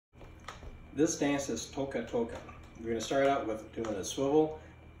This dance is Toca Toca. We're going to start out with doing a swivel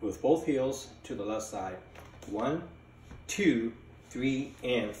with both heels to the left side. 1, 2, 3,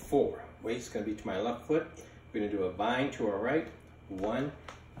 and 4. Weight's going to be to my left foot. We're going to do a bind to our right. 1,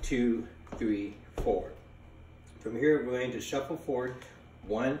 2, 3, 4. From here, we're going to shuffle forward.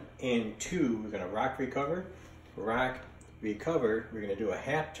 1 and 2. We're going to rock, recover, rock, recover. We're going to do a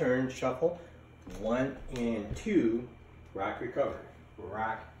half turn shuffle. 1 and 2, rock, recover,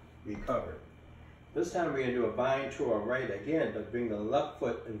 rock, recover. This time we're going to do a bind to our right again to bring the left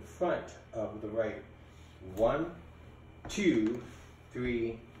foot in front of the right. 1, 2,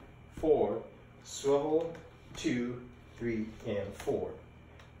 3, 4, swivel, 2, 3, and 4.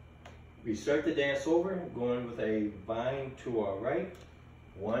 We start the dance over going with a bind to our right.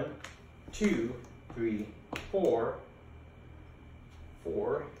 1, 2, 3, 4,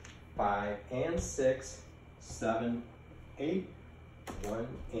 4, 5, and 6, 7, 8, 1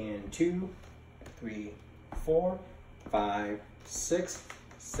 and 2, 3, 4, 5, 6,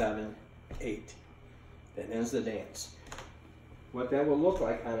 7, 8. That ends the dance. What that will look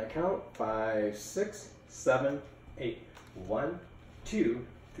like on a count: 5, 6, 7, 8. 1, 2,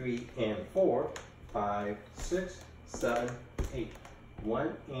 3, and 4, 5, 6, 7, 8.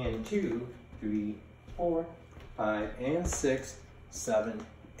 1 and 2, 3, 4, 5, and 6, 7,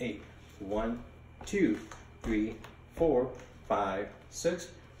 8. 1, 2, 3, 4, 5, 6,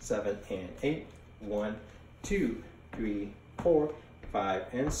 7, and 8. 1, 2, 3, 4, 5,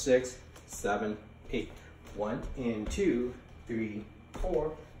 and 6, 7, 8. 1 and 2, 3,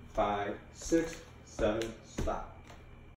 4, 5, 6, 7, stop.